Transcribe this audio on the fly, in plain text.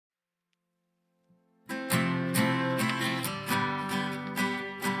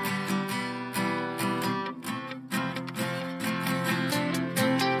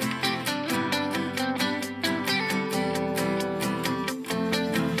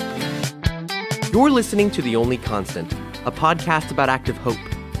You're listening to The Only Constant, a podcast about active hope.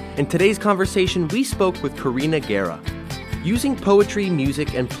 In today's conversation, we spoke with Karina Guerra. Using poetry,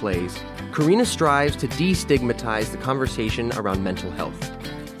 music, and plays, Karina strives to destigmatize the conversation around mental health.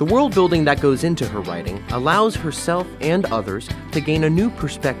 The world building that goes into her writing allows herself and others to gain a new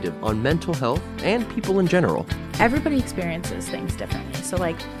perspective on mental health and people in general. Everybody experiences things differently. So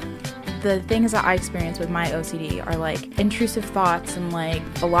like the things that I experience with my OCD are like intrusive thoughts, and like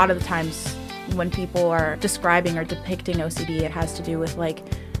a lot of the times when people are describing or depicting OCD, it has to do with like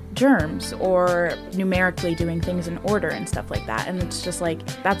germs or numerically doing things in order and stuff like that. And it's just like,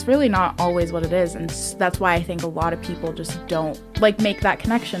 that's really not always what it is. And that's why I think a lot of people just don't like make that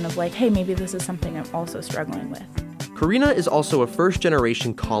connection of like, hey, maybe this is something I'm also struggling with. Karina is also a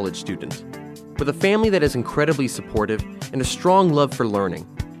first-generation college student. With a family that is incredibly supportive and a strong love for learning,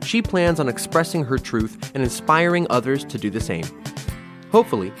 she plans on expressing her truth and inspiring others to do the same.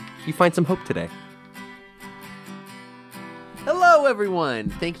 Hopefully, you find some hope today. Hello, everyone.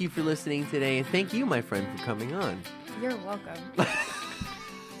 Thank you for listening today, and thank you, my friend, for coming on. You're welcome.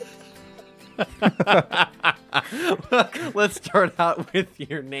 Let's start out with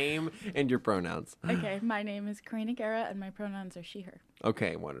your name and your pronouns. Okay, my name is Karina Guerra, and my pronouns are she, her.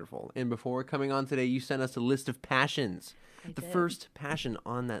 Okay, wonderful. And before coming on today, you sent us a list of passions. The first passion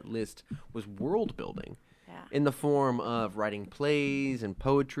on that list was world building. Yeah. In the form of writing plays and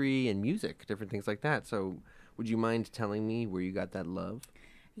poetry and music, different things like that. So would you mind telling me where you got that love?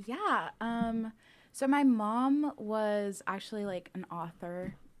 Yeah. So my mom was actually like an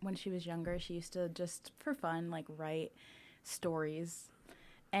author when she was younger. She used to just for fun like write stories.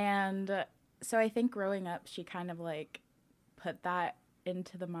 And so I think growing up she kind of like put that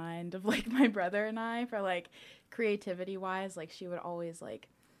into the mind of like my brother and I for like creativity wise. Like she would always like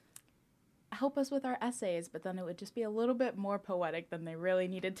help us with our essays, but then it would just be a little bit more poetic than they really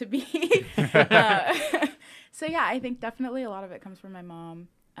needed to be. So yeah, I think definitely a lot of it comes from my mom,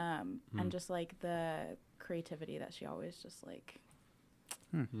 and just like the creativity that she always just like.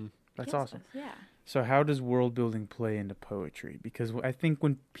 That's awesome. Us. Yeah. So how does world building play into poetry? Because I think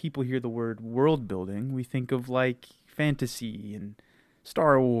when people hear the word world building, we think of like fantasy and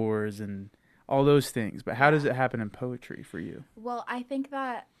Star Wars and all those things. But how does it happen in poetry for you? Well, I think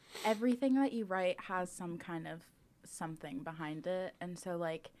that everything that you write has some kind of something behind it. And so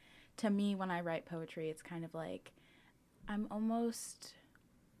like to me when I write poetry, it's kind of like I'm almost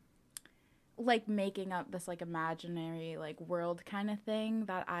like making up this like imaginary like world kind of thing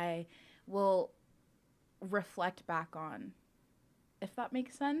that I will reflect back on, if that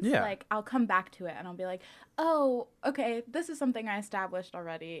makes sense. Yeah. Like I'll come back to it and I'll be like, oh, okay, this is something I established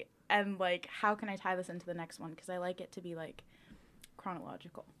already, and like how can I tie this into the next one, because I like it to be like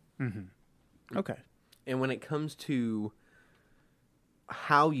chronological. Okay. And when it comes to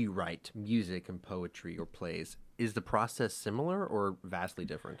how you write music and poetry or plays, is the process similar or vastly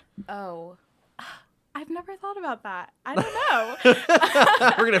different? Oh, I've never thought about that. I don't know.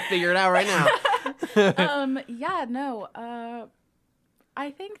 We're going to figure it out right now. Yeah, no.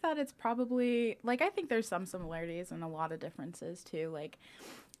 I think that it's probably, like, I think there's some similarities and a lot of differences, too. Like,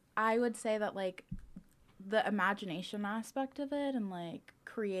 I would say that, like, the imagination aspect of it and, like,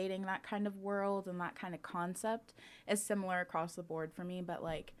 creating that kind of world and that kind of concept is similar across the board for me. But,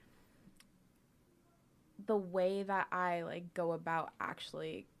 like, the way that I, like, go about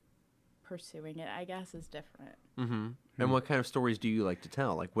actually pursuing it, I guess, is different. And what kind of stories do you like to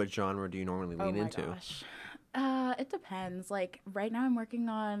tell? Like, what genre do you normally lean into? Gosh. It depends. Like, right now I'm working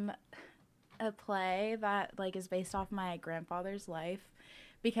on a play that, like, is based off my grandfather's life,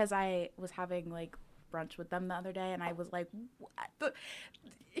 because I was having, like, brunch with them the other day, and I was like, what?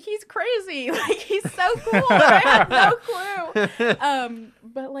 He's crazy. Like, he's so cool. I had no clue.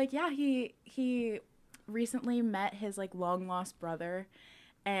 But, like, yeah, he recently met his, like, long-lost brother,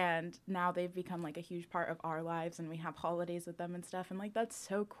 and now they've become, like, a huge part of our lives, and we have holidays with them and stuff, and, like, that's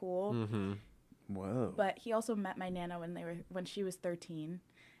so cool. Whoa. But he also met my Nana when she was 13,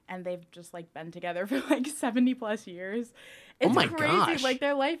 and they've just, like, been together for, like, 70 plus years. It's crazy. Gosh. Like,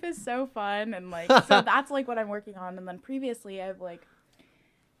 their life is so fun, and, like, so that's, like, what I'm working on. And then previously I've, like,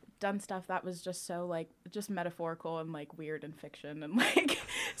 done stuff that was just so, like, just metaphorical and, like, weird and fiction, and, like,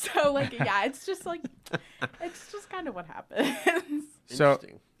 so, like, yeah, it's just, like, it's just kind of what happens. So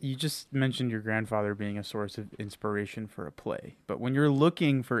you just mentioned your grandfather being a source of inspiration for a play, but when you're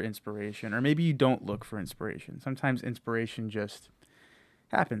looking for inspiration, or maybe you don't look for inspiration, sometimes inspiration just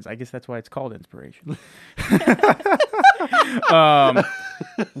happens. I guess that's why it's called inspiration.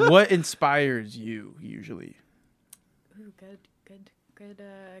 What inspires you usually? Ooh, good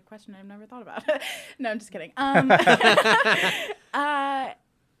question I've never thought about. No, I'm just kidding.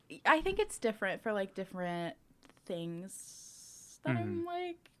 I think it's different for like different things that I'm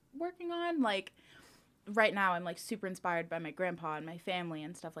like working on. Like right now I'm like super inspired by my grandpa and my family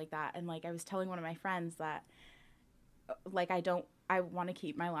and stuff like that. And like I was telling one of my friends that like I want to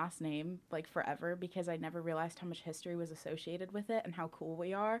keep my last name like forever because I never realized how much history was associated with it and how cool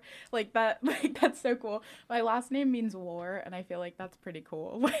we are. Like that, like that's so cool. My last name means war, and I feel like that's pretty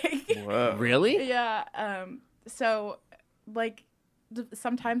cool. Like, Whoa. Really? yeah. So like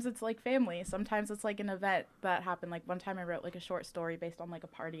sometimes it's like family, sometimes it's like an event that happened. Like one time I wrote like a short story based on like a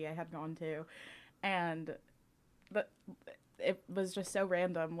party I had gone to, and it was just so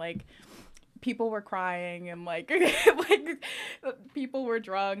random. Like people were crying and like like people were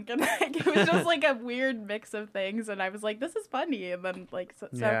drunk and like it was just like a weird mix of things, and I was like, this is funny. And then like so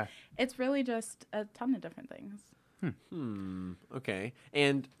it's really just a ton of different things. Okay.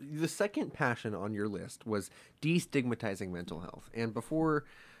 And the second passion on your list was destigmatizing mental health. And before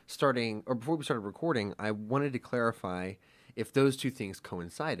we started recording, I wanted to clarify if those two things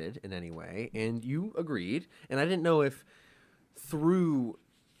coincided in any way, and you agreed. And I didn't know if through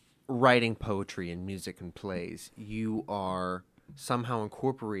writing poetry and music and plays, you are somehow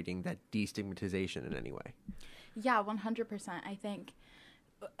incorporating that destigmatization in any way. Yeah, 100%. I think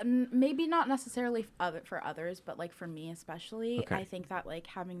maybe not necessarily for others, but like for me especially, Okay. I think that like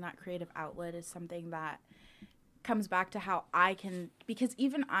having that creative outlet is something that comes back to how I can, because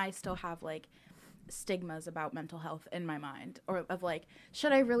even I still have like stigmas about mental health in my mind, or of like,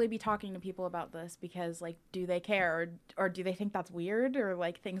 should I really be talking to people about this, because like, do they care, or do they think that's weird, or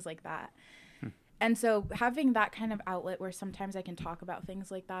like things like that. And so having that kind of outlet where sometimes I can talk about things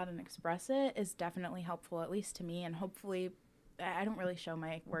like that and express it is definitely helpful, at least to me. And hopefully, I don't really show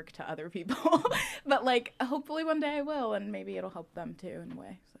my work to other people, but like hopefully one day I will, and maybe it'll help them too in a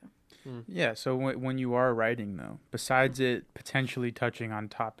way. So Yeah, so when you are writing, though, besides it potentially touching on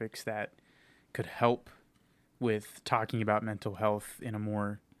topics that could help with talking about mental health in a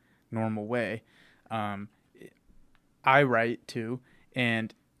more normal way, I write too,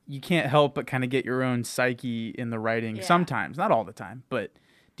 and you can't help but kind of get your own psyche in the writing sometimes, not all the time. But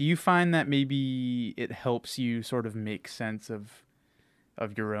do you find that maybe it helps you sort of make sense of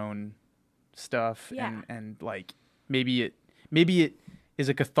your own stuff, and like maybe it is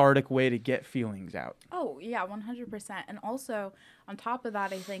a cathartic way to get feelings out? Oh yeah, 100%. And also on top of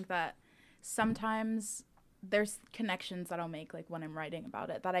that, I think that sometimes there's connections that I'll make like when I'm writing about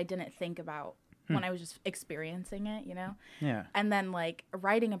it that I didn't think about when I was just experiencing it, you know? Yeah. And then like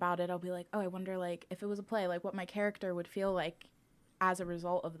writing about it, I'll be like, oh, I wonder like if it was a play, like what my character would feel like as a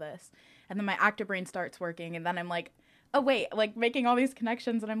result of this. And then my actor brain starts working, and then I'm like, oh wait, like making all these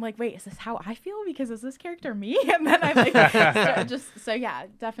connections, and I'm like, wait, is this how I feel? Because is this character me? And then I'm like, so yeah,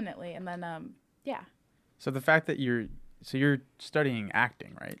 definitely. And then, yeah. So the fact that you're studying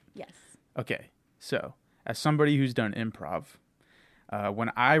acting, right? Yes. Okay. So as somebody who's done improv,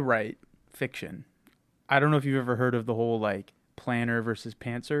 when I write fiction, I don't know if you've ever heard of the whole like planner versus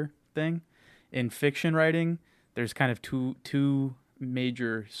pantser thing. In fiction writing, there's kind of two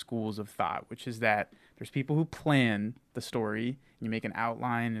major schools of thought, which is that there's people who plan the story, and you make an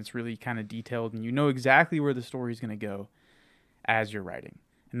outline, and it's really kind of detailed, and you know exactly where the story is going to go as you're writing.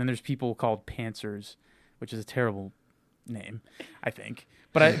 And then there's people called pantsers, which is a terrible name, I think.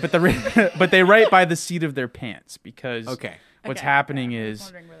 But they write by the seat of their pants, because what's happening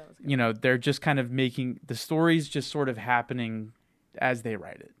is, you know, they're just kind of making the stories just sort of happening as they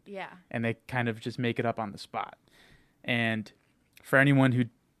write it. Yeah. And they kind of just make it up on the spot. And for anyone who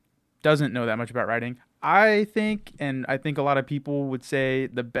doesn't know that much about writing, I think a lot of people would say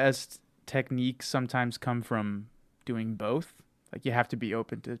the best techniques sometimes come from doing both. Like you have to be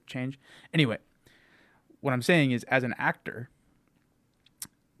open to change. Anyway, what I'm saying is, as an actor,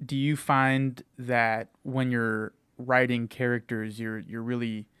 do you find that when you're writing characters, you're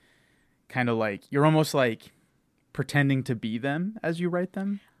really kind of like, you're almost like pretending to be them as you write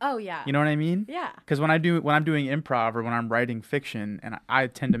them? Oh yeah. You know what I mean? Yeah. Because when I'm doing improv, or when I'm writing fiction, and I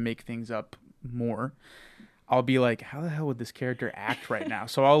tend to make things up more, I'll be like, how the hell would this character act right now?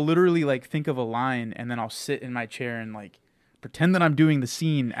 So I'll literally like think of a line, and then I'll sit in my chair and like pretend that I'm doing the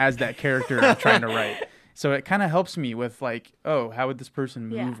scene as that character I'm trying to write. So it kind of helps me with like, oh, how would this person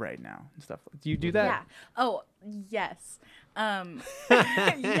move right now and stuff. Do you do that? Yeah. Oh, yes.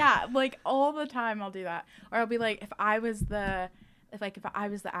 Yeah, like all the time I'll do that. Or I'll be like, if I was the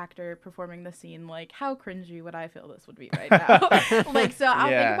actor performing the scene, like how cringy would I feel this would be right now? Like, so I'll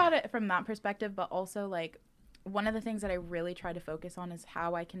think about it from that perspective, but also like one of the things that I really try to focus on is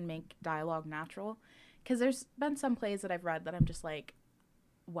how I can make dialogue natural. Because there's been some plays that I've read that I'm just like,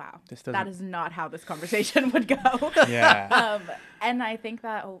 wow, This that doesn't- is not how this conversation would go. Yeah. And I think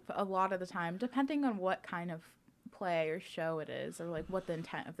that a lot of the time, depending on what kind of play or show it is, or like what the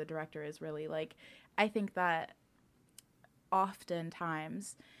intent of the director is really, like, I think that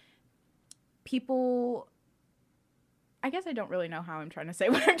oftentimes people, I guess I don't really know how I'm trying to say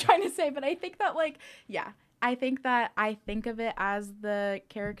what I'm trying to say, but I think that, like, yeah, I think that I think of it as the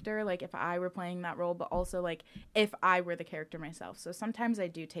character, like if I were playing that role, but also like if I were the character myself. So sometimes I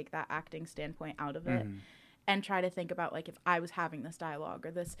do take that acting standpoint out of it and try to think about, like, if I was having this dialogue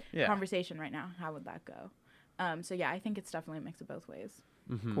or this conversation right now, how would that go? So yeah, I think it's definitely a mix of both ways.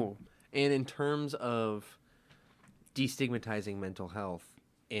 Cool. And in terms of destigmatizing mental health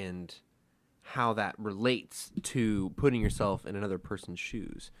and how that relates to putting yourself in another person's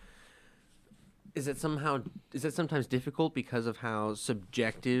shoes, is it sometimes difficult because of how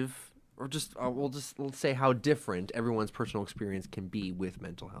subjective, or just let's say how different everyone's personal experience can be with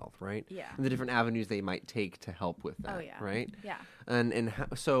mental health, right? Yeah. And the different avenues they might take to help with that, right? Yeah.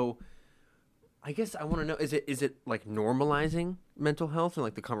 So I guess I want to know, is it like normalizing mental health and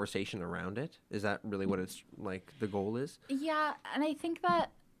like the conversation around it? Is that really what it's like the goal is? Yeah, and I think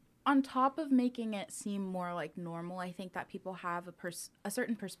that on top of making it seem more like normal, I think that people have a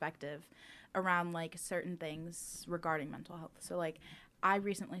certain perspective around like certain things regarding mental health. So like I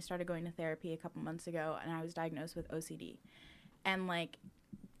recently started going to therapy a couple months ago, and I was diagnosed with OCD. And like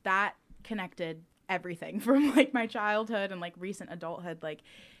that connected everything from like my childhood and like recent adulthood, like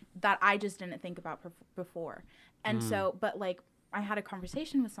that I just didn't think about before. And so, but like I had a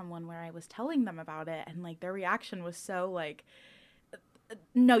conversation with someone where I was telling them about it, and like their reaction was so like,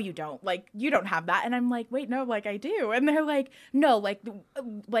 no, you don't, like, you don't have that. And I'm like, wait, no, like I do. And they're like, no, like,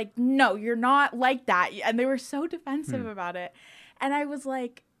 no, you're not like that. And they were so defensive about it. And I was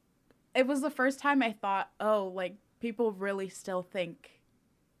like, it was the first time I thought, oh, like people really still think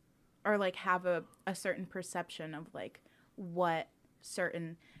or like have a certain perception of like what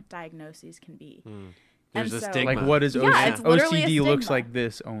certain diagnoses can be. There's And a so- stigma. Like, what is it's literally a OCD looks stigma. like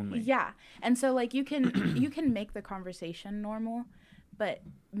this only. Yeah. And so like you can make the conversation normal, but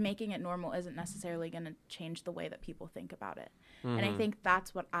making it normal isn't necessarily going to change the way that people think about it. And I think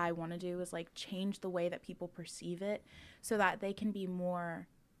that's what I want to do, is like change the way that people perceive it so that they can be more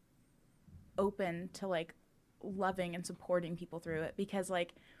open to like loving and supporting people through it. Because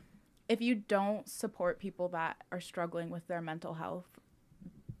like if you don't support people that are struggling with their mental health,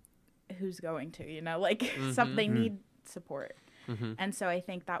 who's going to, you know, like they need support. And so I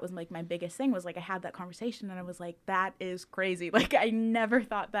think that was like my biggest thing, was like I had that conversation and I was like, that is crazy. Like I never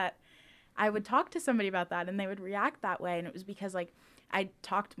thought that I would talk to somebody about that and they would react that way. And it was because like I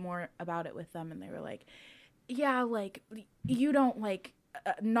talked more about it with them, and they were like, yeah, like you don't like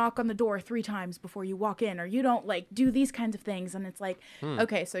knock on the door 3 times before you walk in, or you don't like do these kinds of things. And it's like,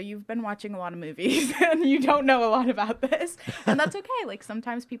 okay, so you've been watching a lot of movies and you don't know a lot about this, and that's okay. Like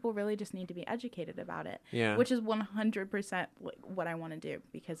sometimes people really just need to be educated about it, which is 100% what I want to do,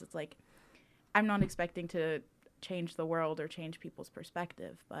 because it's like I'm not expecting to change the world or change people's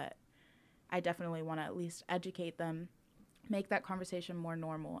perspective, but I definitely want to at least educate them, make that conversation more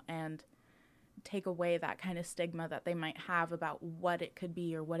normal, and take away that kind of stigma that they might have about what it could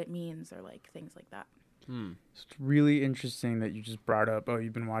be or what it means or like things like that. It's really interesting that you just brought up, oh,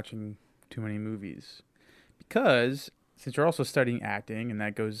 you've been watching too many movies. Because since you're also studying acting, and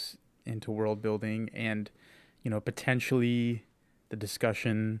that goes into world building and, you know, potentially the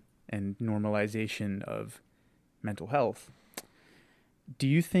discussion and normalization of mental health, do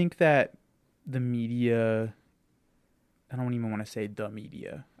you think that the media, I don't even want to say the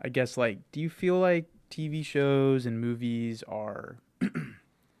media, I guess, like, do you feel like TV shows and movies are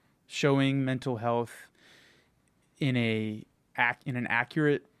showing mental health in an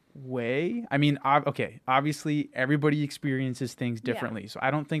accurate way? I mean, obviously everybody experiences things differently. So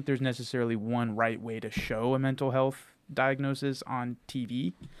I don't think there's necessarily one right way to show a mental health diagnosis on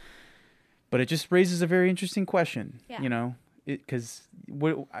TV. But it just raises a very interesting question, you know, because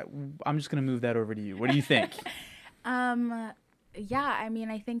I'm just going to move that over to you. What do you think? Yeah, I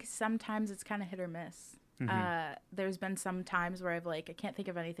mean, I think sometimes it's kind of hit or miss. There's been some times where I've like, I can't think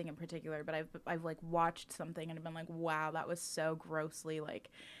of anything in particular, but I've like watched something and I've been like, wow, that was so grossly like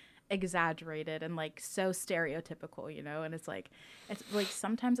exaggerated and like so stereotypical, you know? And it's like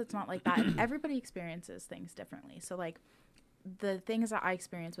sometimes it's not like that. And everybody experiences things differently. So like the things that I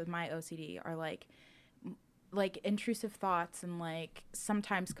experience with my OCD are like intrusive thoughts and like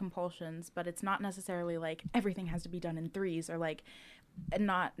sometimes compulsions, but it's not necessarily like everything has to be done in 3s, or like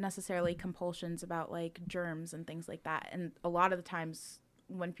not necessarily compulsions about like germs and things like that. And a lot of the times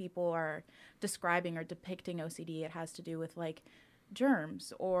when people are describing or depicting OCD, it has to do with like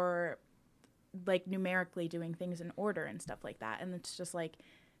germs or like numerically doing things in order and stuff like that. And it's just like,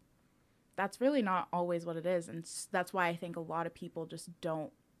 that's really not always what it is. And that's why I think a lot of people just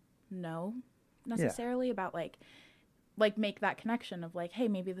don't know necessarily about like make that connection of like, hey,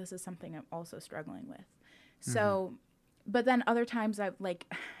 maybe this is something I'm also struggling with. So, but then other times I've like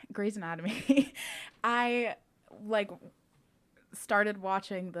Grey's Anatomy, I like started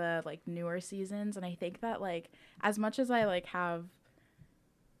watching the like newer seasons. And I think that like, as much as I like have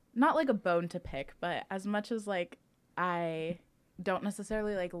not like a bone to pick, but as much as like I don't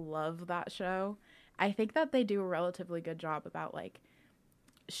necessarily like love that show, I think that they do a relatively good job about like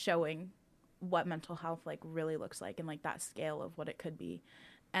showing what mental health like really looks like and like that scale of what it could be.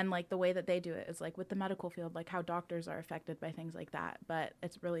 And like the way that they do it is like with the medical field, like how doctors are affected by things like that, but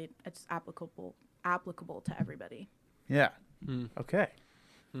it's applicable to everybody. Yeah. Okay.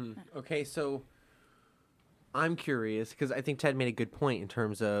 Okay, so I'm curious because I think Ted made a good point in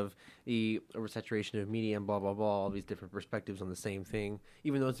terms of the oversaturation of media and blah, blah, blah, all these different perspectives on the same thing,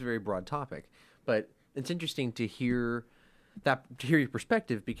 even though it's a very broad topic. But it's interesting to hear your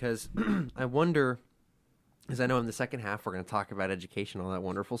perspective because I wonder, because I know in the second half we're going to talk about education, all that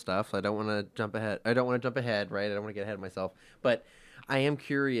wonderful stuff. So I don't want to jump ahead. Right? I don't want to get ahead of myself. But I am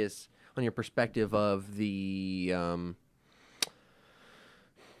curious on your perspective of the,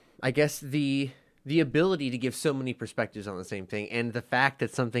 I guess the ability to give so many perspectives on the same thing and the fact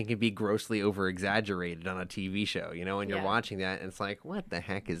that something can be grossly over exaggerated on a TV show, you know, and you're watching that and it's like, what the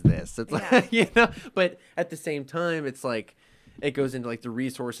heck is this? It's like, you know, but at the same time, it's like, it goes into like the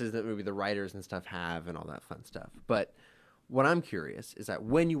resources that maybe the writers and stuff have and all that fun stuff. But what I'm curious is that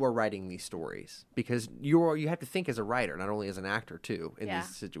when you are writing these stories, because you have to think as a writer, not only as an actor too, in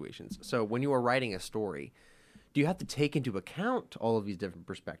these situations. So when you are writing a story, do you have to take into account all of these different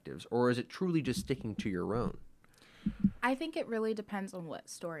perspectives, or is it truly just sticking to your own? I think it really depends on what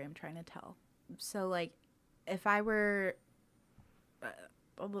story I'm trying to tell. So, like, if I were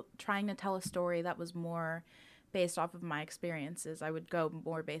trying to tell a story that was more based off of my experiences, I would go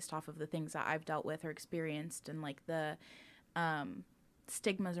more based off of the things that I've dealt with or experienced and, like, the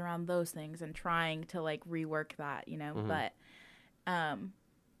stigmas around those things and trying to, like, rework that, you know? But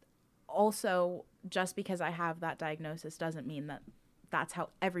also, just because I have that diagnosis doesn't mean that that's how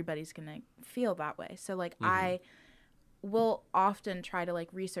everybody's going to feel that way. So, like, I will often try to, like,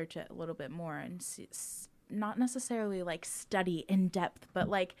 research it a little bit more and not necessarily, like, study in depth, but,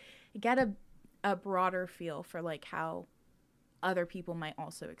 like, get a broader feel for, like, how other people might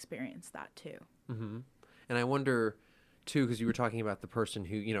also experience that, too. And I wonder, too, because you were talking about the person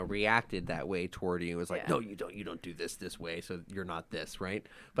who, you know, reacted that way toward you. It was like, no, you don't do this way, so you're not this, right?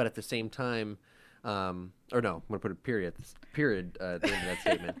 But at the same time, or no, I'm going to put a period at the end of that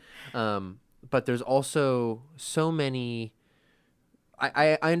statement. But there's also so many,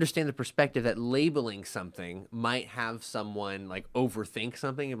 I understand the perspective that labeling something might have someone like overthink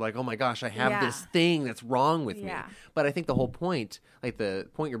something and be like, oh my gosh, I have this thing that's wrong with me. But I think the whole point, like the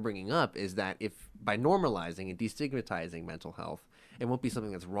point you're bringing up is that if by normalizing and destigmatizing mental health, it won't be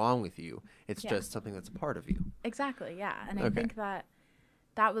something that's wrong with you. It's just something that's a part of you. Exactly. Yeah. And I think that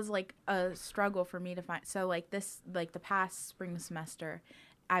was like a struggle for me to find. So like this, like the past spring semester,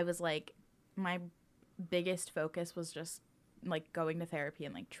 I was like, my biggest focus was just like going to therapy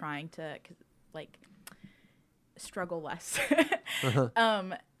and like trying to like struggle less.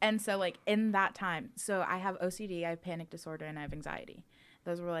 And so like in that time, so I have OCD, I have panic disorder, and I have anxiety.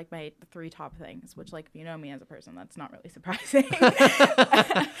 Those were like my 3 top things, which like if you know me as a person, that's not really surprising.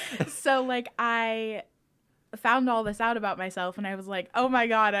 So like I found all this out about myself and I was like, oh my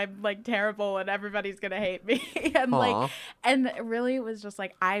God, I'm like terrible and everybody's gonna hate me. And like, and really it was just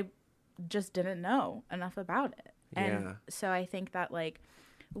like I just didn't know enough about it. And so I think that like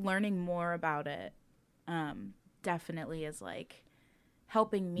learning more about it definitely is like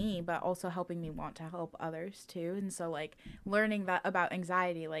helping me, but also helping me want to help others too. And so like learning that about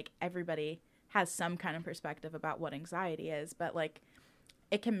anxiety, like everybody has some kind of perspective about what anxiety is, but like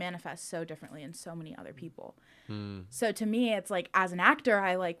it can manifest so differently in so many other people. So to me, it's like as an actor,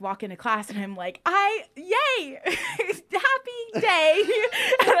 I like walk into class and I'm like, yay, happy day.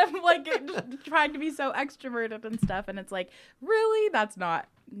 And I'm like trying to be so extroverted and stuff. And it's like, really, that's not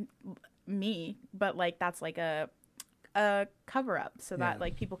me, but like, that's like a cover up so that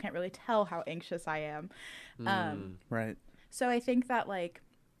like people can't really tell how anxious I am. Right. So I think that like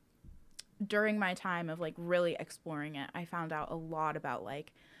during my time of like really exploring it, I found out a lot about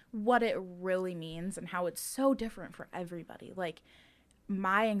like what it really means and how it's so different for everybody. Like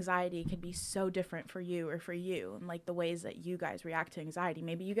my anxiety could be so different for you or for you, and like the ways that you guys react to anxiety.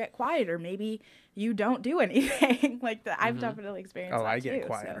 Maybe you get quieter, maybe you don't do anything. Like that, I've definitely experienced that I too. get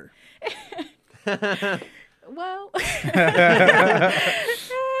quieter. So. Well,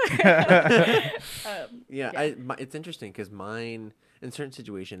 it's interesting because mine, in certain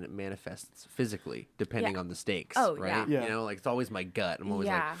situations, it manifests physically depending on the stakes. Oh, right? yeah. You know, like it's always my gut. I'm always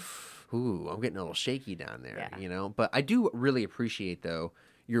like, ooh, I'm getting a little shaky down there. Yeah. You know, but I do really appreciate though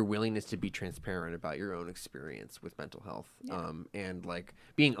your willingness to be transparent about your own experience with mental health. And like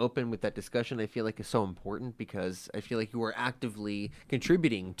being open with that discussion, I feel like is so important because I feel like you are actively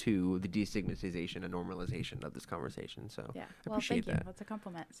contributing to the destigmatization and normalization of this conversation. So yeah. I appreciate thank that. you. That's a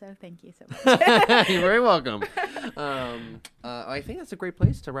compliment. So thank you so much. You're very welcome. I think that's a great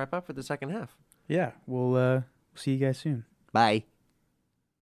place to wrap up for the second half. Yeah, we'll see you guys soon. Bye.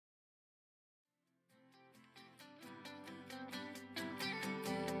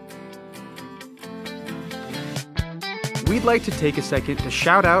 We'd like to take a second to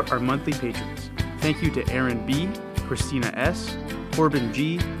shout out our monthly patrons. Thank you to Aaron B., Christina S., Corbin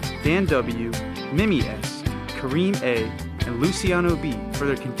G., Dan W., Mimi S., Kareem A., and Luciano B. for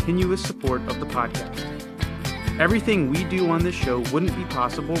their continuous support of the podcast. Everything we do on this show wouldn't be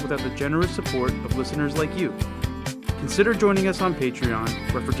possible without the generous support of listeners like you. Consider joining us on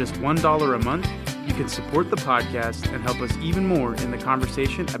Patreon, where for just $1 a month, you can support the podcast and help us even more in the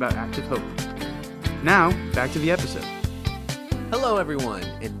conversation about active hope. Now, back to the episode. Hello, everyone,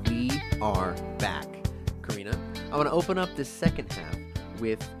 and we are back. Karina, I want to open up this second half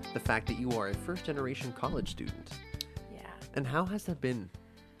with the fact that you are a first-generation college student. Yeah. And how has that been?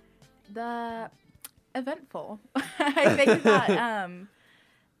 Eventful. I think that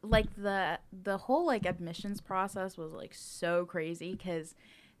like the whole like admissions process was like so crazy because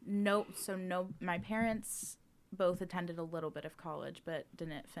my parents both attended a little bit of college but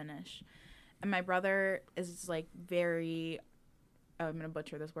didn't finish. And my brother is like very, I'm going to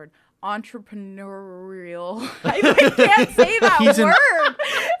butcher this word, entrepreneurial. I can't say that word.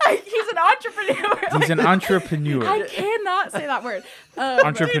 He's an entrepreneur. He's an entrepreneur. I cannot say that word.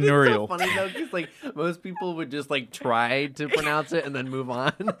 Entrepreneurial. It's so funny though, because like most people would just like try to pronounce it and then move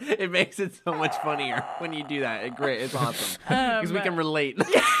on. It makes it so much funnier when you do that. Great, it's awesome because we can relate.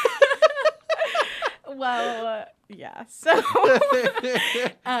 Well, yeah. So,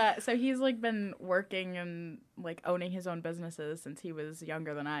 so he's like been working and like owning his own businesses since he was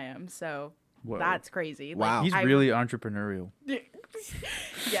younger than I am. So Whoa. That's crazy. Wow. He's really entrepreneurial.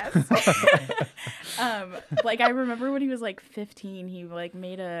 Yes. Like I remember when he was like 15, he like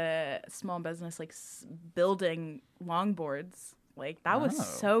made a small business like building longboards. Like that was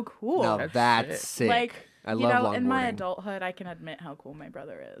so cool. No, that's sick. Like I you love know, longboarding. in my adulthood, I can admit how cool my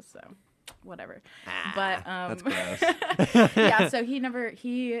brother is. So whatever. But that's gross. yeah. So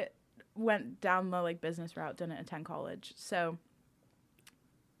he went down the like business route, didn't attend college. So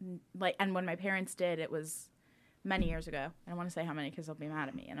like, and when my parents did, it was many years ago. I don't want to say how many because they'll be mad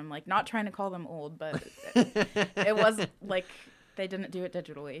at me. And I'm like, not trying to call them old, but it was like they didn't do it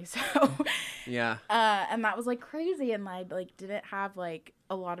digitally. So yeah. And that was like crazy. And I like didn't have like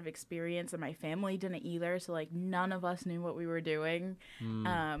a lot of experience, and my family didn't either. So like none of us knew what we were doing.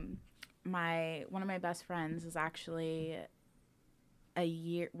 One of my best friends is actually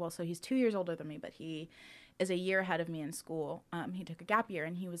so he's 2 years older than me, but he is a year ahead of me in school. He took a gap year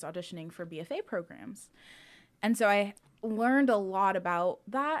and he was auditioning for BFA programs. And so I learned a lot about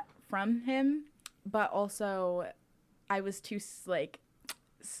that from him, but also I was too like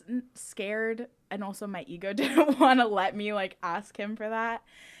scared, and also my ego didn't want to let me like ask him for that.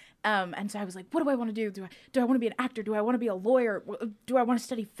 And so I was like, what do I want to do? Do I want to be an actor? Do I want to be a lawyer? Do I want to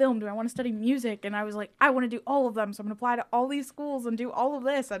study film? Do I want to study music? And I was like, I want to do all of them. So I'm going to apply to all these schools and do all of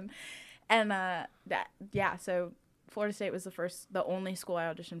this. So Florida State was the only school I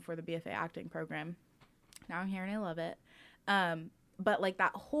auditioned for the BFA acting program. Now I'm here and I love it. But like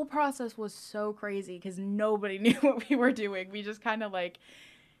that whole process was so crazy because nobody knew what we were doing. We just kind of like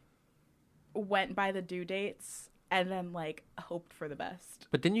went by the due dates and then like hoped for the best.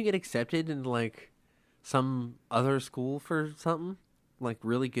 But didn't you get accepted in like some other school for something like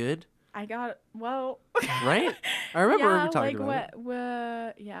really good? Right? I remember yeah, we talking like about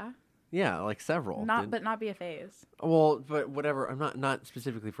it. Yeah. Yeah, like several. But not BFAs. Well, but whatever. I'm not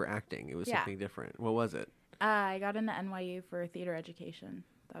specifically for acting. It was something different. What was it? I got into NYU for theater education.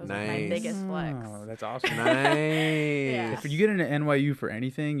 That was like, Nice. my biggest flex. Oh, that's awesome. Nice. Yeah. If you get into NYU for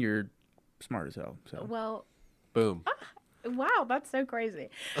anything, you're smart as hell. So. Well, boom. Wow, that's so crazy.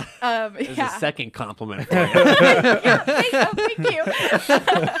 There's a second compliment for you. Yeah, thank you.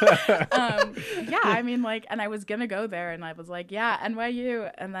 Yeah, I mean, like, and I was gonna go there, and I was like, yeah,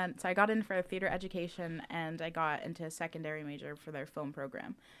 NYU, and then so I got in for theater education, and I got into a secondary major for their film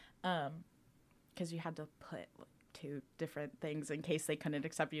program, because you had to put like, 2 different things in case they couldn't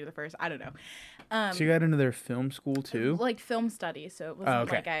accept you the first. I don't know. So you got into their film school too? Like film studies, so it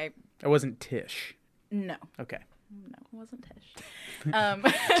wasn't like It wasn't Tish. No. Okay. No, it wasn't Tish.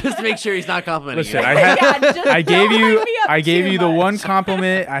 Just to make sure he's not complimenting Listen, you. I gave you the much. one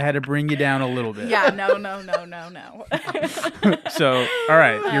compliment. I had to bring you down a little bit. Yeah, no. So, all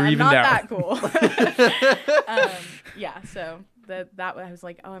right, you're evened not out. that cool. Yeah, so that I was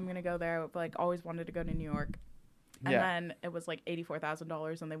like, oh, I'm gonna go there. But, like, always wanted to go to New York, and then it was like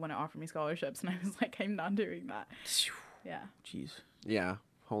 $84,000, and they wouldn't offer me scholarships, and I was like, I'm not doing that. Yeah. Jeez. Yeah.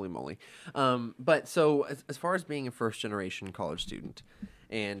 Holy moly. But so as far as being a first generation college student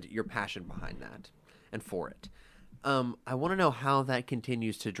and your passion behind that and for it, I want to know how that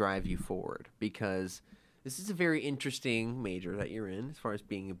continues to drive you forward, because this is a very interesting major that you're in as far as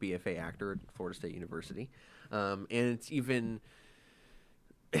being a BFA actor at Florida State University. And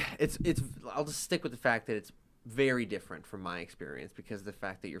I'll just stick with the fact that it's very different from my experience, because of the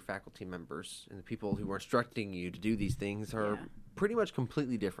fact that your faculty members and the people who are instructing you to do these things are pretty much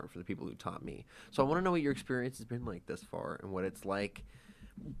completely different from the people who taught me. So I want to know what your experience has been like thus far and what it's like.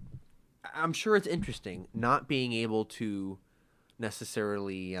 I'm sure it's interesting not being able to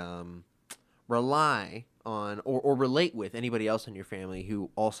necessarily rely on or relate with anybody else in your family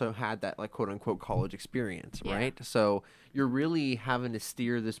who also had that, like, quote unquote college experience, right? So you're really having to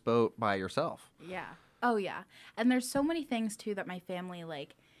steer this boat by yourself. Yeah. Oh, yeah. And there's so many things, too, that my family,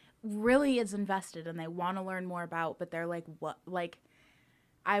 like, really is invested and they want to learn more about, but they're like, what? Like,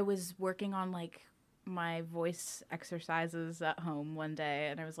 I was working on, like, my voice exercises at home one day,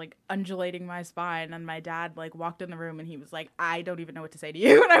 and I was, like, undulating my spine, and my dad, like, walked in the room, and he was like, I don't even know what to say to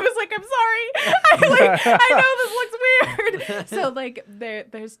you. And I was like, I'm sorry. I know this looks weird. So, like,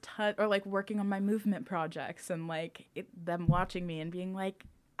 there's or, like, working on my movement projects, and, like, them watching me and being like,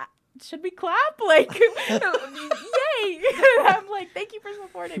 should we clap? Like, yay! I'm like, thank you for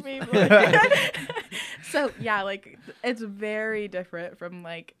supporting me. So yeah, like, it's very different from,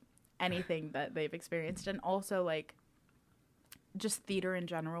 like, anything that they've experienced, and also, like, just theater in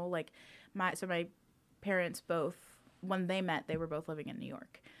general. Like, my parents both, when they met, they were both living in New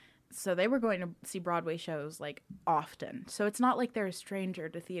York, so they were going to see Broadway shows, like, often. So it's not like they're a stranger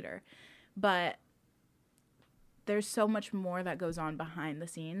to theater, but there's so much more that goes on behind the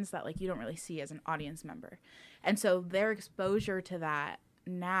scenes that, like, you don't really see as an audience member. And so their exposure to that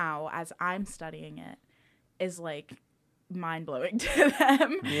now, as I'm studying it, is, like, mind-blowing to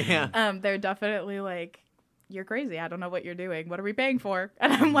them. Yeah. They're definitely like, you're crazy. I don't know what you're doing. What are we paying for?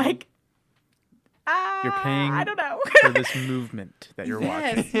 And I'm like, you're paying I don't know. for this movement that you're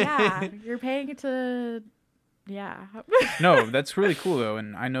watching. Yeah. You're paying to, yeah. No, that's really cool, though.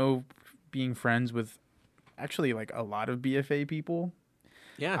 And I know, being friends with actually, like, a lot of BFA people.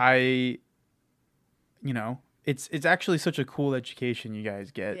 Yeah. It's actually such a cool education you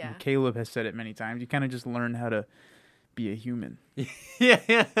guys get. Yeah. And Caleb has said it many times. You kind of just learn how to be a human.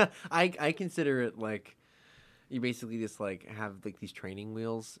 Yeah. I consider it like you basically just, like, have, like, these training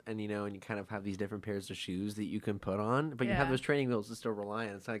wheels, and and you kind of have these different pairs of shoes that you can put on, but you have those training wheels to still rely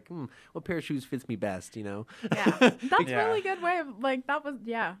on. It's like, what pair of shoes fits me best, Yeah, that's really good way of, like, that was,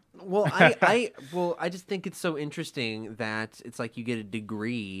 Well, I just think it's so interesting that it's like you get a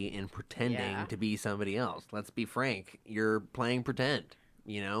degree in pretending to be somebody else. Let's be frank, you're playing pretend.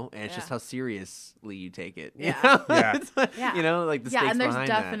 And it's just how seriously you take it. It's like, like the stakes and there's behind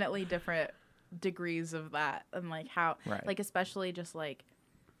definitely different degrees of that, and, like, how, like, especially just, like,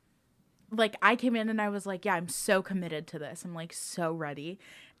 I came in and I was like, yeah, I'm so committed to this. I'm, like, so ready.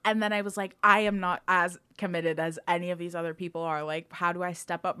 And then I was like, I am not as committed as any of these other people are. Like, how do I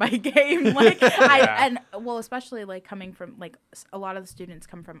step up my game? Like, especially, like, coming from, like, a lot of the students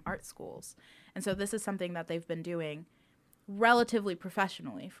come from art schools. And so this is something that they've been doing relatively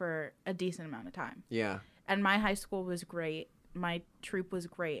professionally for a decent amount of time. Yeah. And my high school was great. My troupe was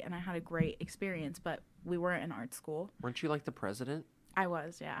great, and I had a great experience, but we weren't in art school. Weren't you, like, the president? I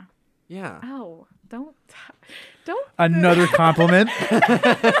was, yeah. Yeah. Oh, don't. Another compliment. Don't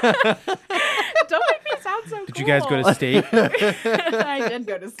make me sound so cool. Did you guys go to state? I did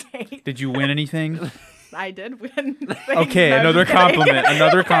go to state. Did you win anything? I did win. Okay, another compliment.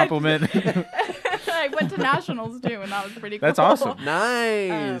 Another compliment. I went to nationals too, and that was pretty cool. That's awesome.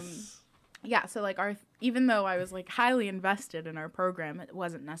 Nice. Yeah, so, like, even though I was, like, highly invested in our program, it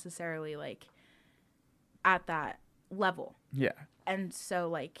wasn't necessarily, like, at that level. Yeah. And so,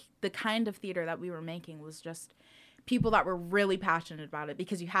 like, the kind of theater that we were making was just people that were really passionate about it,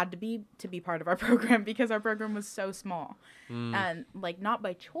 because you had to be part of our program, because our program was so small. And, like, not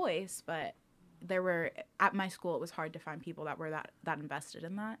by choice, but there were, at my school, it was hard to find people that were that invested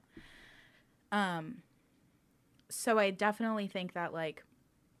in that. So I definitely think that, like,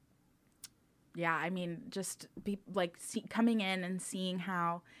 yeah, I mean, just coming in and seeing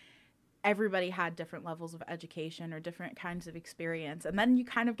how everybody had different levels of education or different kinds of experience. And then you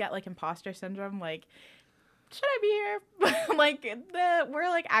kind of get, like, imposter syndrome, like, should I be here? Like, we're,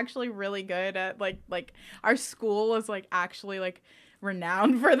 like, actually really good at, like, our school is, like, actually, like,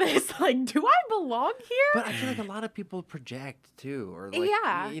 renowned for this. Like, do I belong here? But I feel like a lot of people project, too. Or,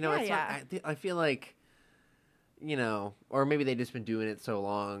 like, you know, I feel like, you know, or maybe they just been doing it so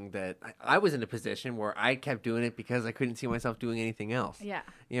long that I was in a position where I kept doing it because I couldn't see myself doing anything else. Yeah.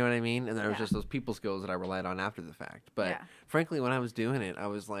 You know what I mean? And there was just those people skills that I relied on after the fact. But frankly, when I was doing it, I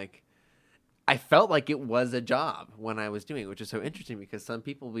was like, I felt like it was a job when I was doing it, which is so interesting because some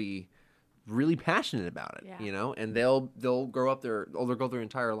people be really passionate about it, you know, and they'll grow up they'll go their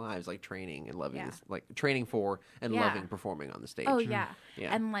entire lives like training and loving this, like training for and loving performing on the stage. Oh yeah.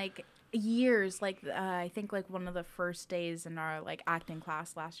 And like years, like I think like one of the first days in our like acting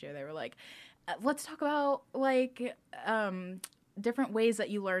class last year, they were like, let's talk about like different ways that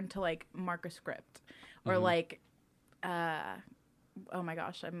you learn to like mark a script or like oh my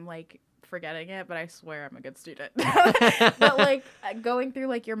gosh, I'm like forgetting it, but I swear I'm a good student. But like going through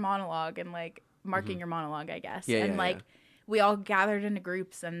like your monologue and like marking your monologue, I guess. And we all gathered into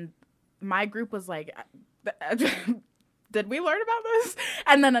groups, and my group was like, did we learn about this?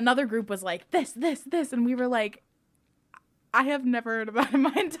 And then another group was like this, and we were like, I have never heard about it in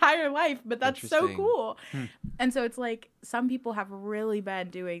my entire life, but that's so cool. And so it's like some people have really been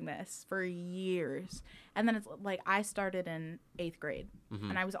doing this for years. And then it's like I started in 8th grade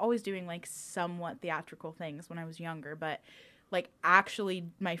and I was always doing like somewhat theatrical things when I was younger. But like actually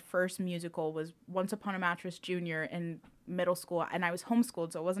my first musical was Once Upon a Mattress Junior in middle school. And I was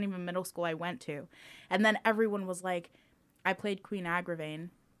homeschooled, so it wasn't even middle school I went to. And then everyone was like, I played Queen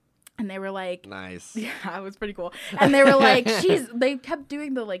Agravain. And they were like, nice. Yeah, it was pretty cool. And they were like, they kept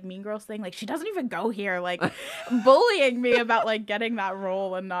doing the like Mean Girls thing. Like, she doesn't even go here, like bullying me about like getting that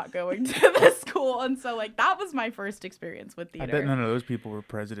role and not going to the school. And so like, that was my first experience with theater. I bet none of those people were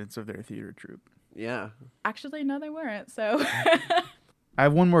presidents of their theater troupe. Yeah. Actually, no, they weren't. So I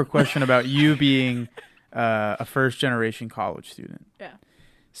have one more question about you being a first generation college student. Yeah.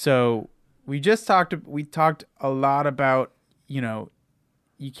 So we talked a lot about, you know,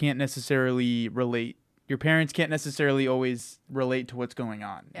 you can't necessarily relate. Your parents can't necessarily always relate to what's going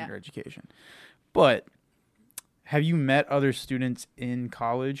on in your education. But have you met other students in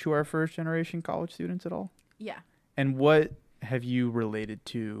college who are first generation college students at all? Yeah. And what have you related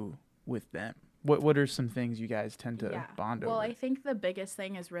to with them? What are some things you guys tend to bond over? Well, I think the biggest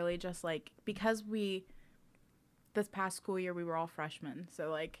thing is really just like, because this past school year, we were all freshmen. So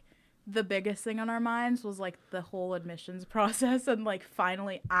like, the biggest thing on our minds was like the whole admissions process and like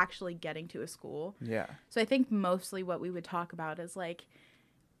finally actually getting to a school. Yeah. So I think mostly what we would talk about is like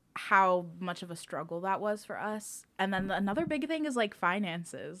how much of a struggle that was for us. And then another big thing is like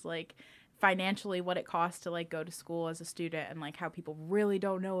finances, like financially what it costs to like go to school as a student, and like how people really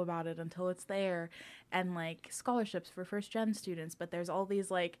don't know about it until it's there, and like scholarships for first gen students. But there's all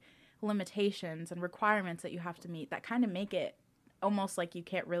these like limitations and requirements that you have to meet that kind of make it almost like you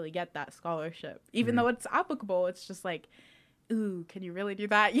can't really get that scholarship, even though it's applicable. It's just like, ooh, can you really do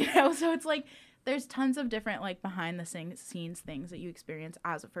that? You know? So it's like, there's tons of different like behind the scenes things that you experience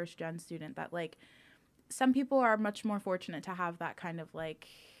as a first gen student that like some people are much more fortunate to have that kind of like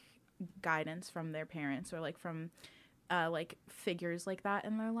guidance from their parents or like from like figures like that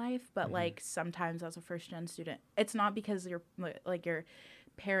in their life. But like sometimes as a first gen student, it's not because your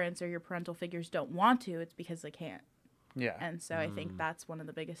parents or your parental figures don't want to, it's because they can't. Yeah. And so I think that's one of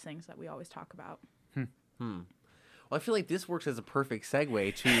the biggest things that we always talk about. Well, I feel like this works as a perfect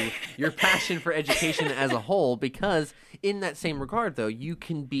segue to your passion for education as a whole, because in that same regard, though, you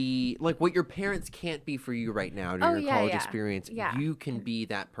can be like what your parents can't be for you right now to your college experience. Yeah. You can be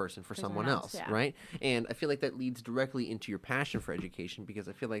that person for someone else, right? And I feel like that leads directly into your passion for education, because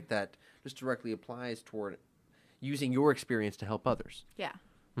I feel like that just directly applies toward using your experience to help others. Yeah.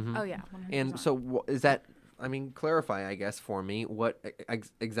 Oh, yeah. 100%. And so is that... I mean, clarify, I guess, for me, what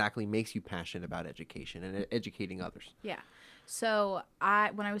exactly makes you passionate about education and educating others? Yeah. So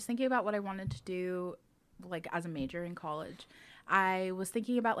when I was thinking about what I wanted to do, like as a major in college, I was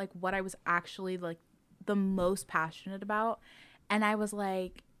thinking about like what I was actually like the most passionate about. And I was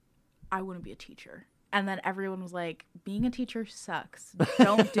like, I want to be a teacher. And then everyone was like, being a teacher sucks.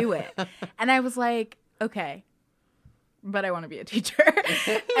 Don't do it. And I was like, okay, but I want to be a teacher.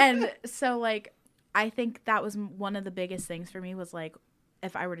 And so, like, I think that was one of the biggest things for me was, like,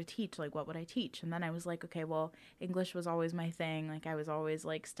 if I were to teach, like, what would I teach? And then I was like, okay, well, English was always my thing. Like, I was always,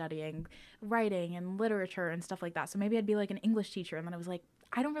 like, studying writing and literature and stuff like that. So maybe I'd be, like, an English teacher. And then I was like,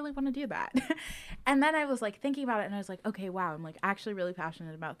 I don't really want to do that. And then I was, like, thinking about it, and I was like, okay, wow, I'm, like, actually really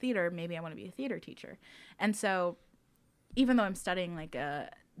passionate about theater. Maybe I want to be a theater teacher. And so even though I'm studying, like, a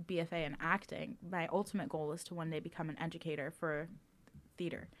BFA in acting, my ultimate goal is to one day become an educator for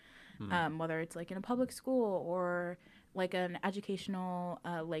theater, whether it's, like, in a public school or like an educational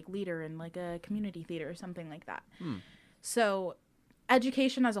like leader in like a community theater or something like that. So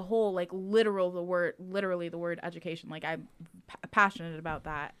education as a whole, like literally the word education, like I'm passionate about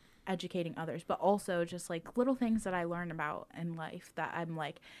that, educating others, but also just like little things that I learn about in life that I'm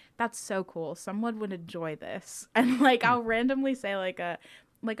like, that's so cool, someone would enjoy this. And like I'll randomly say like a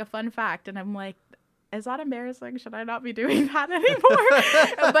fun fact, and I'm like, is that embarrassing? Should I not be doing that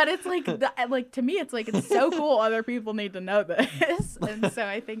anymore? But it's like, like to me, it's like, it's so cool. Other people need to know this. And so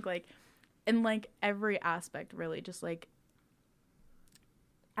I think like in like every aspect, really just like,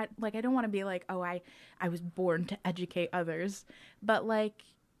 I don't want to be like, oh, I was born to educate others. But like,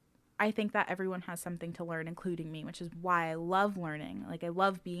 I think that everyone has something to learn, including me, which is why I love learning. Like I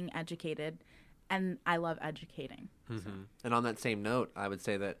love being educated and I love educating. So. And on that same note, I would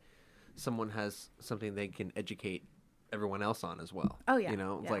say that someone has something they can educate everyone else on as well. Oh, yeah. You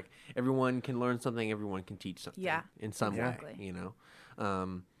know, it's like everyone can learn something, everyone can teach something in some way, you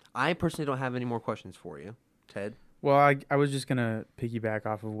know. I personally don't have any more questions for you, Ted. Well, I was just going to piggyback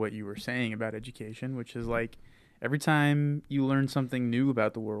off of what you were saying about education, which is like every time you learn something new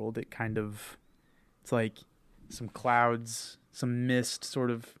about the world, it kind of, it's like some clouds, some mist sort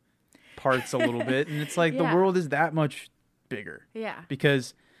of parts a little bit. And it's like the world is that much bigger. Yeah.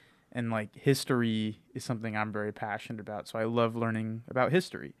 Because... and like history is something I'm very passionate about. So I love learning about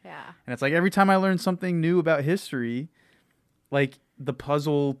history. Yeah. And it's like every time I learn something new about history, like the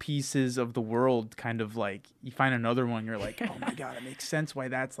puzzle pieces of the world kind of like, you find another one, you're like, oh my God, it makes sense why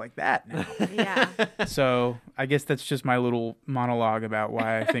that's like that now. Yeah. So I guess that's just my little monologue about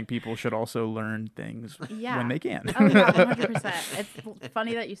why I think people should also learn things when they can. Oh yeah, 100%. It's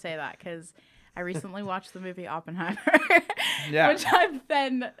funny that you say that because I recently watched the movie Oppenheimer, which I've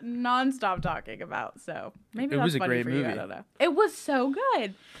been nonstop talking about. So maybe that's funny for you. I don't know. It was so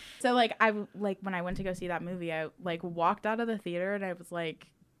good. So like when I went to go see that movie, I like walked out of the theater and I was like,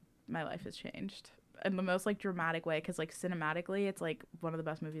 my life has changed in the most like dramatic way, because like cinematically, it's like one of the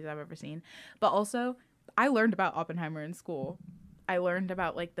best movies I've ever seen. But also, I learned about Oppenheimer in school. I learned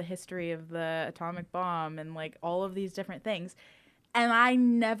about like the history of the atomic bomb and like all of these different things, and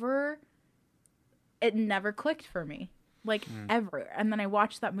it never clicked for me, like ever. And then I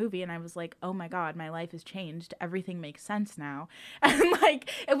watched that movie and I was like, oh my God, my life has changed. Everything makes sense now. And like,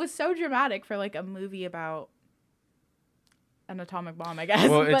 it was so dramatic for like a movie about an atomic bomb, I guess.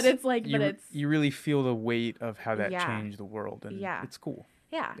 Well, you really feel the weight of how that changed the world. And it's cool.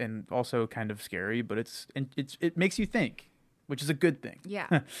 Yeah. And also kind of scary, but it makes you think, which is a good thing. Yeah.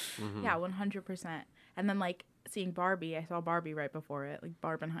 Yeah, 100%. And then like, seeing Barbie, I saw Barbie right before it, like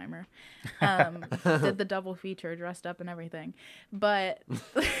Barbenheimer. Did the double feature, dressed up and everything. But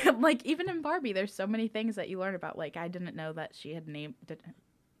like even in Barbie, there's so many things that you learn about. Like I didn't know that she had named.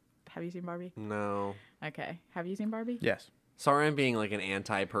 Have you seen Barbie? No. Okay. Have you seen Barbie? Yes. Sorry, I'm being like an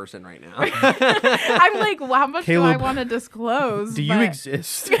anti-person right now. I'm like, well, how much do I want to disclose? Do you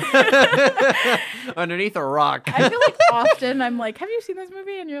exist? Underneath a rock. I feel like often I'm like, have you seen this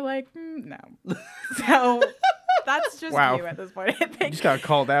movie? And you're like, no. So that's just you at this point, I think. You just got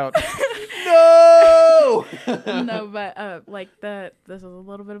called out. No! No, but like this is a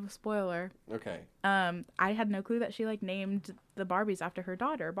little bit of a spoiler. Okay. I had no clue that she like named the Barbies after her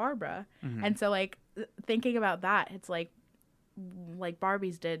daughter, Barbara. And so like thinking about that, it's like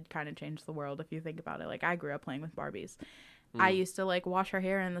Barbies did kind of change the world if you think about it. Like I grew up playing with Barbies. I used to like wash her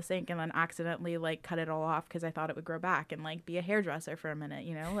hair in the sink and then accidentally like cut it all off because I thought it would grow back, and like be a hairdresser for a minute,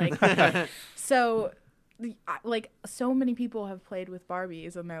 you know, like so like so many people have played with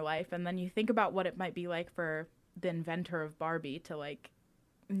Barbies in their life, and then you think about what it might be like for the inventor of Barbie to like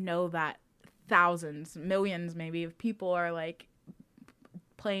know that thousands, millions maybe of people are like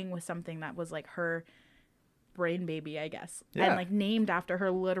playing with something that was like her brain baby, I guess, and like named after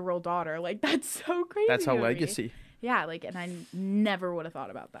her literal daughter. Like that's so crazy. That's a legacy. Yeah, like, and I never would have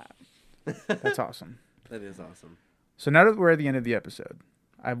thought about that. That's awesome. That is awesome. So now that we're at the end of the episode,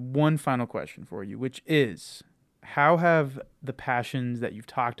 I have one final question for you, which is, how have the passions that you've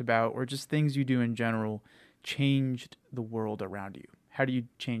talked about, or just things you do in general, changed the world around you? How do you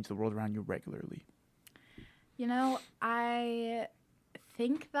change the world around you regularly? You know, I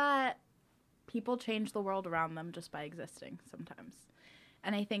think that people change the world around them just by existing sometimes.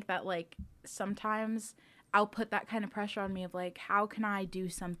 And I think that, like, sometimes I'll put that kind of pressure on me of, like, how can I do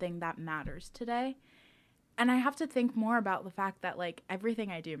something that matters today? And I have to think more about the fact that, like,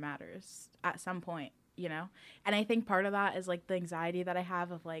 everything I do matters at some point, you know? And I think part of that is, like, the anxiety that I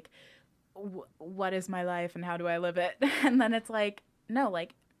have of, like, what is my life and how do I live it? And then it's like, no,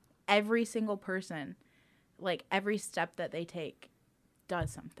 like, every single person, like, every step that they take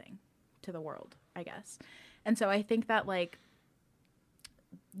does something to the world, I guess. And so I think that, like,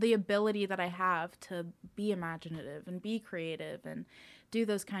 the ability that I have to be imaginative and be creative and do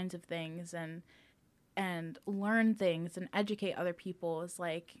those kinds of things and learn things and educate other people is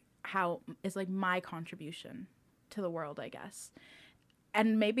like my contribution to the world, I guess.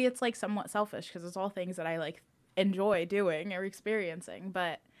 And maybe it's like somewhat selfish because it's all things that I like enjoy doing or experiencing,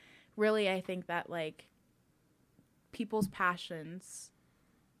 but really I think that like people's passions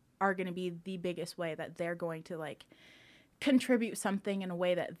are going to be the biggest way that they're going to like contribute something in a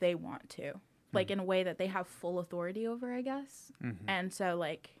way that they want to, like in a way that they have full authority over, I guess. Mm-hmm. And so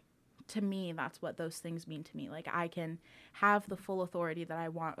like, to me, that's what those things mean to me. Like I can have the full authority that I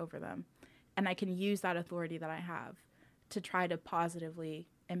want over them, and I can use that authority that I have to try to positively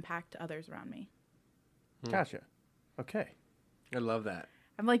impact others around me. Gotcha. Okay. I love that.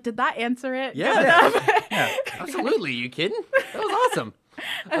 I'm like, did that answer it? Yeah. Yeah. Absolutely. You kidding? That was awesome.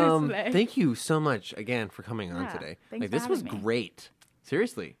 Thank you so much again for coming on today. Thanks this for was having me. great.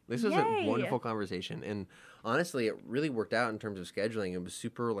 Seriously, this was a Yay. wonderful conversation, and honestly, it really worked out in terms of scheduling. It was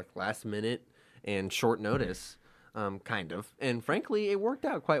super like last minute and short notice, kind of, and frankly, it worked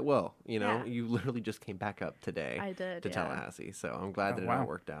out quite well. You know, you literally just came back up today. I did, to Tallahassee, so I'm glad that it all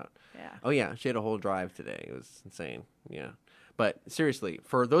worked out. Yeah. Oh yeah, she had a whole drive today. It was insane. Yeah, but seriously,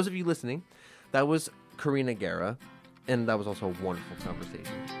 for those of you listening, that was Karina Guerra. And that was also a wonderful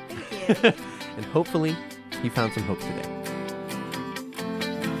conversation. Thank you. And hopefully, you found some hope today.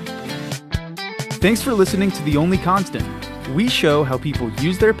 Thanks for listening to The Only Constant. We show how people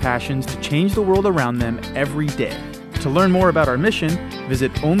use their passions to change the world around them every day. To learn more about our mission,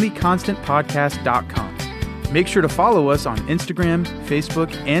 visit onlyconstantpodcast.com. Make sure to follow us on Instagram,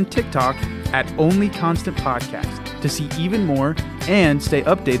 Facebook, and TikTok at Only Constant Podcast to see even more and stay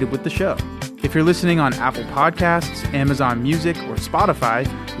updated with the show. If you're listening on Apple Podcasts, Amazon Music, or Spotify,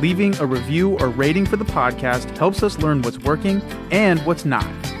 leaving a review or rating for the podcast helps us learn what's working and what's not.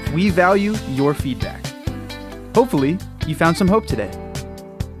 We value your feedback. Hopefully, you found some hope today.